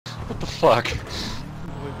fuck.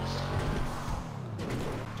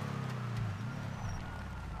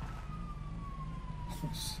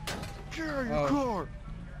 Get out of your car!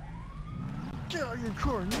 Get out of your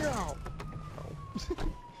car now!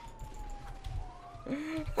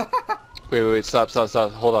 Wait, stop.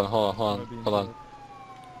 Hold on.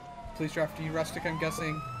 Police are after you, Rustic, I'm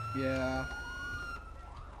guessing. Yeah.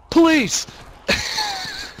 Police!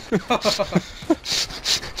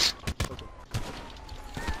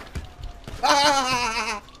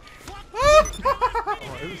 Ah!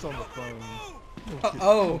 Oh, it was on the phone.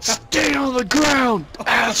 Oh. Stay on the ground,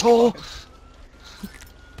 asshole!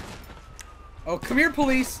 Oh, come here,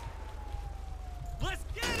 police! Let's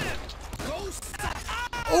get him!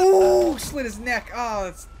 Oh, slit his neck. Oh,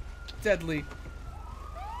 that's deadly.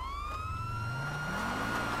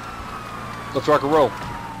 Let's rock and roll.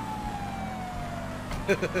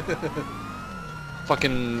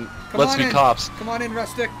 Fucking let's be cops. Come on in,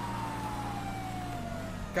 Rustic.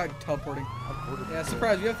 God, teleporting. Yeah,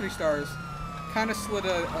 surprise, you have 3 stars. Kinda slit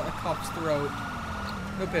a cop's throat.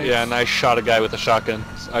 No bigs. Yeah, and I shot a guy with a shotgun.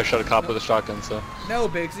 I shot a cop with a shotgun, so. No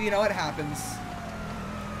bigs, you know what happens.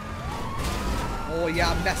 Oh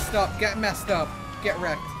yeah, messed up. Get messed up. Get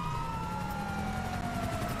wrecked.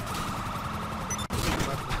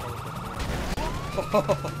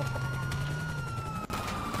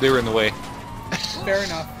 They were in the way. Fair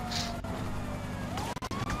enough.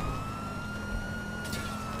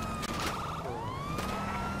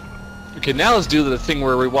 Okay, now let's do the thing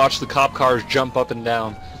where we watch the cop cars jump up and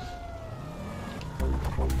down.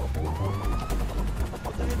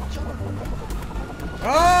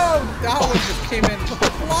 Oh, that one just came in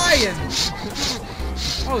flying.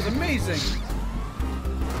 That was amazing.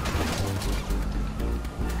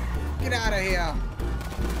 Get out of here.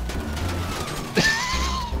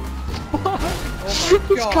 Oh my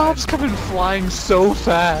These god. cops coming flying so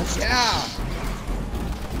fast. Yeah.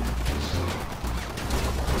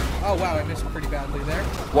 Oh wow, I missed pretty badly there.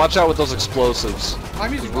 Watch out with those explosives.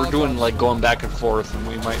 I'm using We're doing Molotovs. like going back and forth, and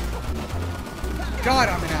we might. God,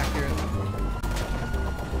 I'm inaccurate.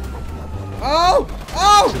 Oh!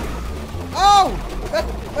 Oh! Oh!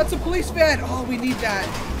 That's a police van! Oh, we need that.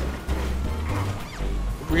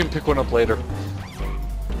 We can pick one up later.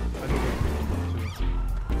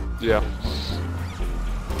 Yeah.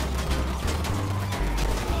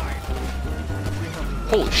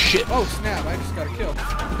 Holy shit! Oh snap, I just got a kill.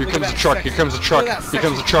 Here Look comes at a that truck, sexy- here comes a truck, look at that here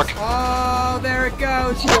comes a sexy- truck. Oh, there it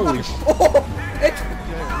goes. Holy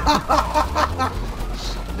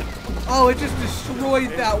Oh, oh, it just destroyed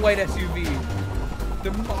that white SUV.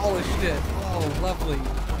 Demolished it. Oh, lovely.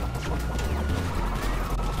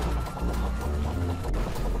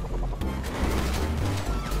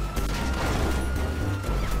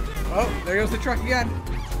 Oh, there goes the truck again.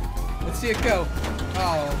 Let's see it go.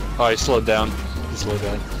 Oh. Oh, he slowed down. He slowed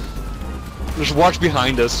down. Just watch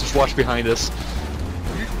behind us. Just watch behind us.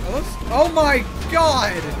 Oh my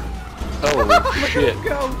god! Oh Look shit! at him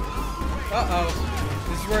go! Uh-oh.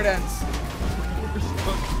 This is where it ends.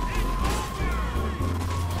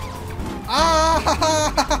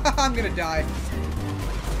 Ah! I'm gonna die.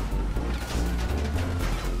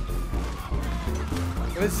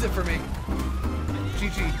 This is it for me.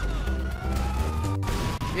 GG.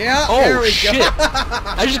 Yeah, there Oh we shit! go.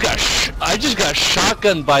 I just got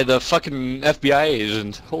shotgunned by the fucking FBI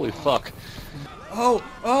agent. Holy fuck! Oh,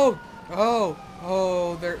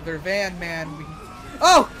 they're van man.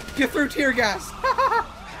 Oh, get through tear gas.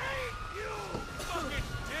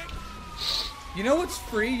 You know what's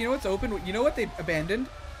free? You know what's open? You know what they abandoned?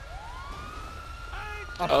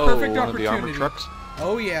 A perfect one of the opportunity. armored trucks?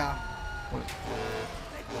 Oh yeah.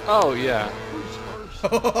 Oh yeah.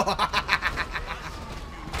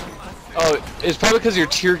 Oh, it's probably because your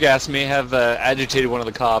tear gas may have agitated one of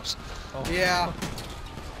the cops. Oh. Yeah.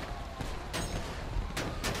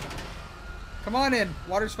 Come on in.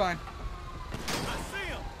 Water's fine.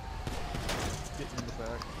 Get in the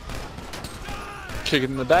back. Kick it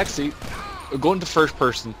in the back seat. Go into first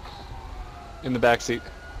person. In the back seat.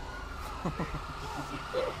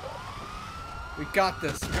 We got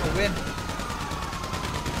this. We're gonna win.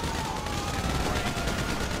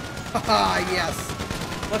 Haha, yes.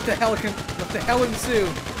 Let the hell ensue.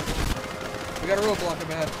 We got a roadblock up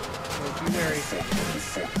ahead, so be wary.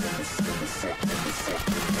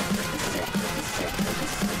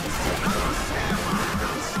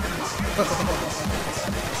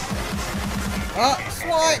 Ah,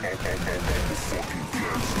 SWAT!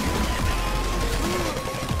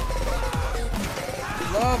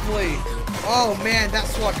 Lovely. Oh man, that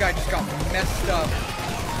SWAT guy just got messed up.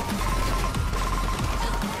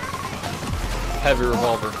 Heavy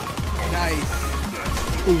revolver. Nice.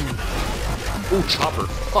 Ooh. Ooh, chopper.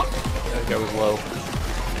 Fuck. That guy was low.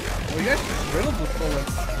 Well, you guys are riddled with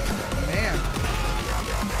bullets. Man.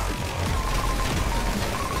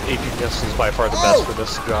 APS is by far the best for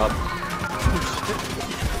this job.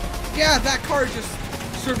 Yeah, that car just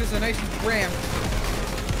served as a nice ramp.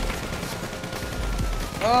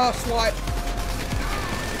 Oh, SWAT.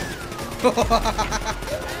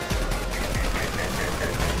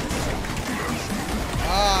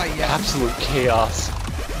 Ah, yeah. Absolute chaos.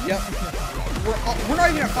 Yep. We're not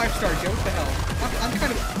even at 5 stars yet. What the hell? I'm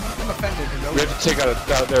offended. We have to take out a...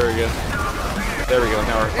 there we go. There we go.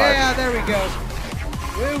 Now we're at 5. Yeah, there we go.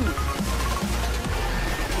 Woo!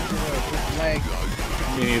 Leg.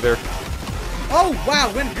 Me neither. Oh, wow.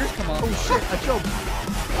 When did yours come on? Oh shit, I choked.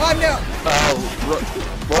 Oh, no. Well,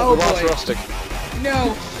 Oh, we lost boy. Rustic.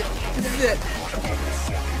 No. This is it.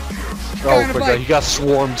 Oh my god, he got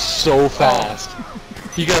swarmed so fast.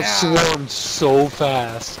 He got Yeah. swarmed so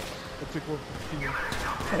fast. I took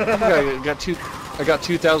 115. I got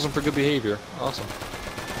 2,000 for good behavior. Awesome.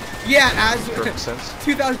 Yeah, as Perfect sense.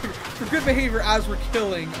 2,000 for good behavior as we're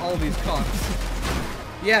killing all these cops.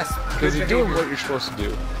 Yes, Because good you're doing behavior. what you're supposed to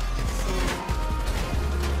do.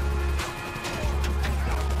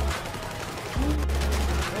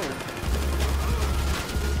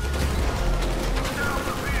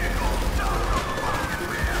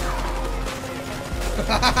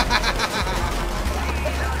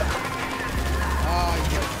 Ah,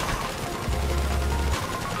 yes.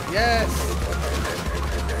 Yes.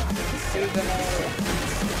 Do them all.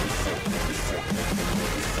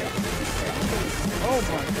 Oh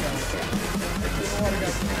my god.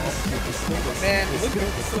 Man, look at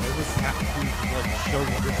this. This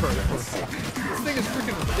thing is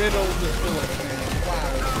freaking riddled with bullets, man.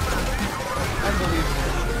 Wow. Unbelievable.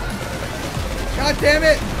 God damn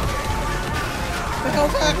it! What the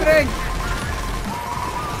hell's happening?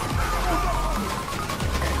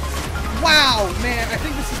 Wow, man, I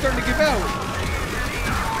think this is starting to give out.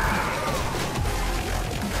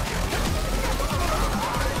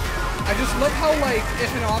 I just love how, like,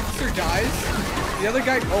 if an officer dies, the other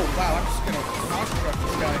guy... Oh, wow, I'm just gonna monster truck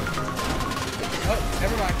this guy. Oh,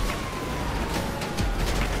 never mind.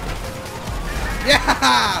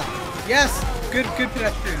 Yeah! Yes! Good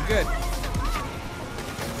pedestrian, good.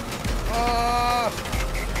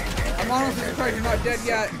 I'm honestly surprised you're not dead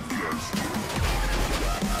yet.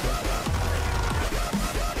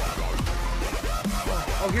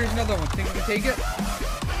 Oh, here's another one. Think we can take it?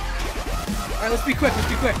 Alright, let's be quick, let's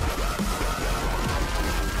be quick.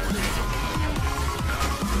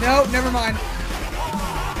 No, never mind.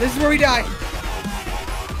 This is where we die.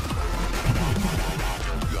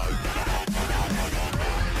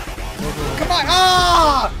 Come on!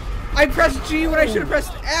 Ah! I pressed G when I should have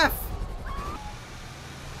pressed F.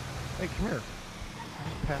 Hey, come here.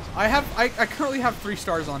 I currently have 3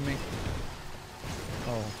 stars on me.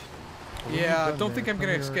 Oh. Well, Yeah, when you're done don't think there, I'm come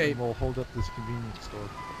gonna here escape. and we'll hold up this convenience store.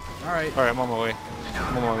 Alright, Alright, I'm on my way.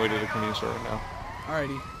 I'm on my way to the convenience store right now.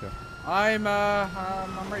 alrighty. Okay. I'm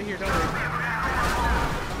right here, don't worry.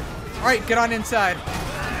 Alright, get on inside.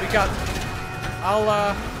 We got...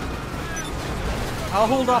 I'll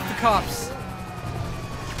hold off the cops.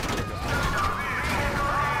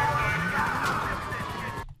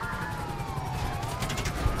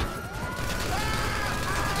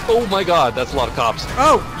 Oh my god, that's a lot of cops.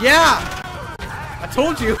 Oh, yeah! I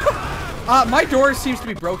told you. My door seems to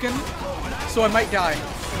be broken, so I might die.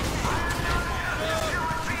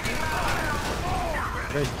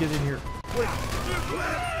 Guys, get in here.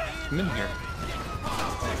 I'm in here.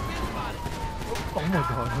 Oh my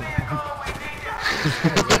god.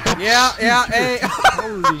 Yeah, hey.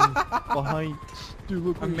 Cowarding behind. Dude,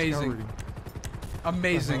 look. Amazing.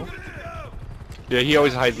 Amazing. Yeah, he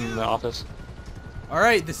always hides in the office.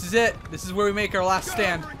 Alright, this is it. This is where we make our last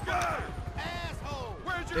stand.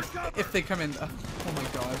 If they come in. Oh my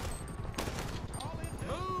god.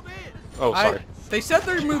 Oh, sorry. They said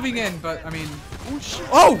they're moving in, but I mean...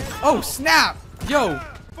 Oh, snap! Yo!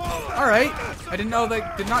 Alright. I did not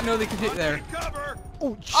know they could hit there.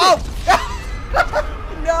 Oh, shit. Oh!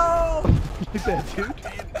 No! Like that, dude.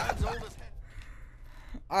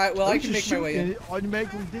 Alright, well, I can make my way in. It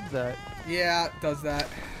automatically did that. Yeah, it does that.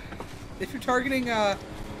 If you're targeting,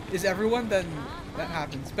 is everyone, then that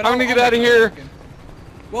happens. But I'm gonna get I'll out of make here. it happen.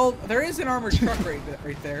 Well, there is an armored truck right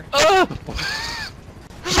there. I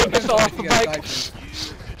fell off the You gotta die bike. first.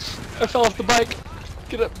 I fell off the bike.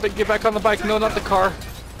 Get up, get back on the bike. No, not the car.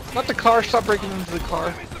 Not the car. Stop breaking into the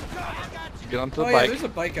car. Get onto the Oh yeah, bike. there's a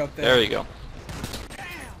bike out there. There you go.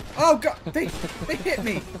 Oh god, they hit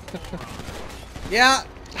me. Yeah,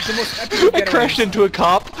 the most epic I getaway. crashed into a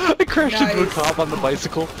cop. I crashed into a Nice. cop on the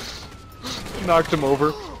bicycle. Knocked him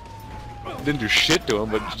over. Didn't do shit to him,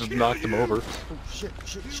 but just knocked him over. Oh shit,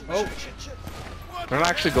 shit, shit, Oh. shit, shit, shit. They're not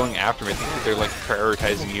actually going after me. I think they're like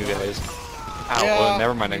prioritizing you guys. Ow, Yeah. oh,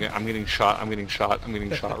 never mind. I'm getting shot. I'm getting shot. I'm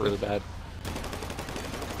getting shot really bad.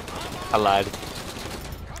 I lied.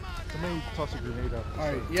 Somebody toss a grenade up.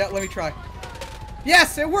 Alright, yeah, let me try.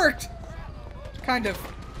 Yes, it worked! Kind of.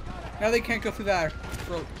 Now they can't go through that.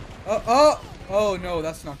 Oh no,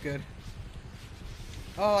 that's not good.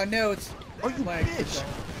 Oh no, it's Oh, you lag. bitch!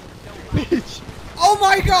 Bitch! Oh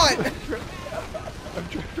my god! I'm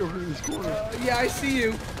trapped over in this corner. Yeah, I see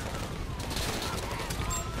you.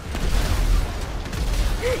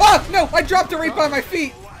 Oh no! I dropped it right by my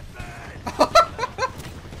feet.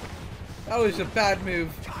 That was a bad move.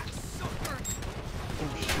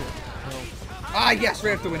 Oh shit. No. Ah yes,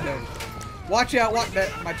 right out the window. Watch out! Watch that!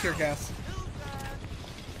 My tear gas.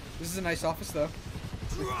 This is a nice office though.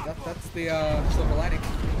 That's the silver lining.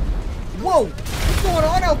 Whoa! What's going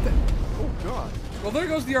on out there? Oh god. Well, there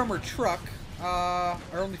goes the armored truck. Our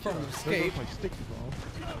only form of There escape. goes my sticky bomb.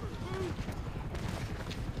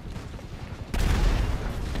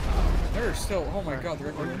 They're still. Oh my god,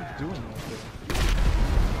 they're What are you everywhere. doing out there?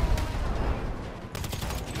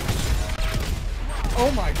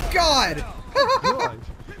 Oh my god! God.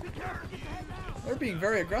 They're being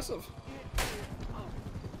very aggressive.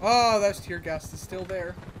 Oh, that tear gas is still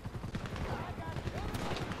there.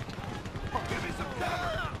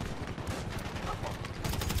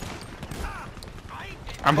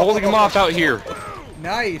 I'm holding him off out here.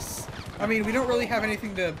 Nice. I mean, we don't really have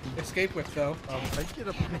anything to escape with, though. I get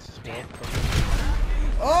up against this wall.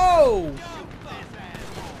 Oh!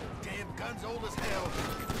 Damn gun's old as hell.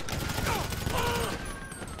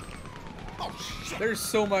 There's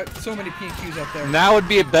so many P&Qs out there. Now would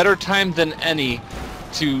be a better time than any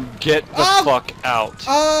to get the fuck out.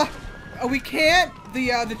 We can't.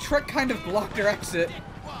 The truck kind of blocked our exit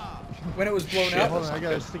when it was blown Shit. up. Hold on, I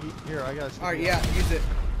got a sticky. Here, I got a sticky. All right, yeah, use it.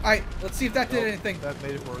 All right, let's see if that did anything. That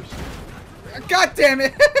made it worse. God damn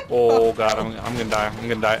it! Oh god, I'm gonna die. I'm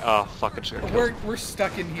gonna die. Oh fuck, it's gonna kill. We're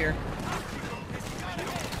stuck in here.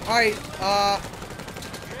 All right,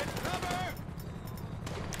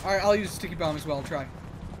 I'll use a sticky bomb as well. I'll try.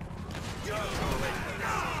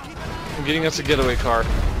 I'm getting us a getaway car.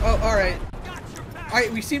 Oh, all right. All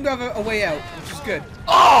right, we seem to have a way out, which is good.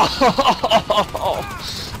 Oh!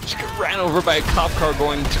 Just got ran over by a cop car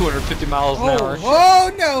going 250 miles an hour.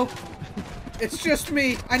 Oh no! It's just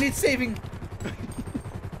me. I need saving.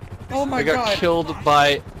 Oh my I got god. killed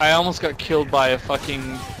by. I almost got killed by a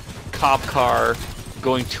fucking cop car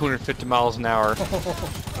going 250 miles an hour.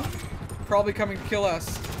 Probably coming to kill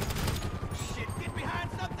us. Shit, get behind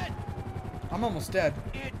something. I'm almost dead.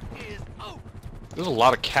 It is out. There's a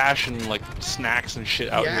lot of cash and like snacks and shit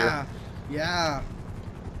out here. Yeah.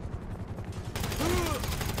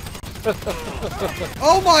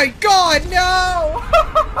 Oh my god, no!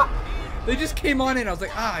 They just came on in. I was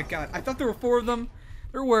like, ah, god. I thought there were 4 of them.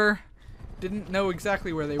 There were. Didn't know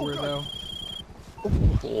exactly where they were, though.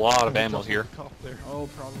 A lot of ammo here. Cop there. Oh,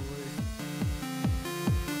 probably.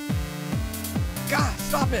 God,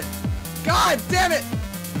 stop it! God damn it!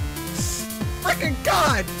 Frickin'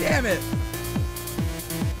 god damn it!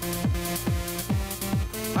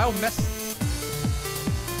 I'll mess.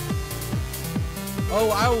 Oh,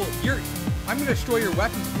 I will. I'm gonna destroy your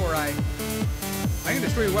weapon before I. I'm gonna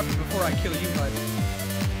destroy your weapon before I kill you, bud.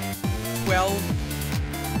 12.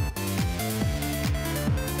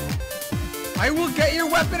 I will get your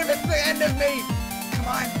weapon if it's the end of me! Come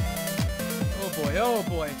on! Oh boy, oh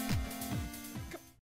boy.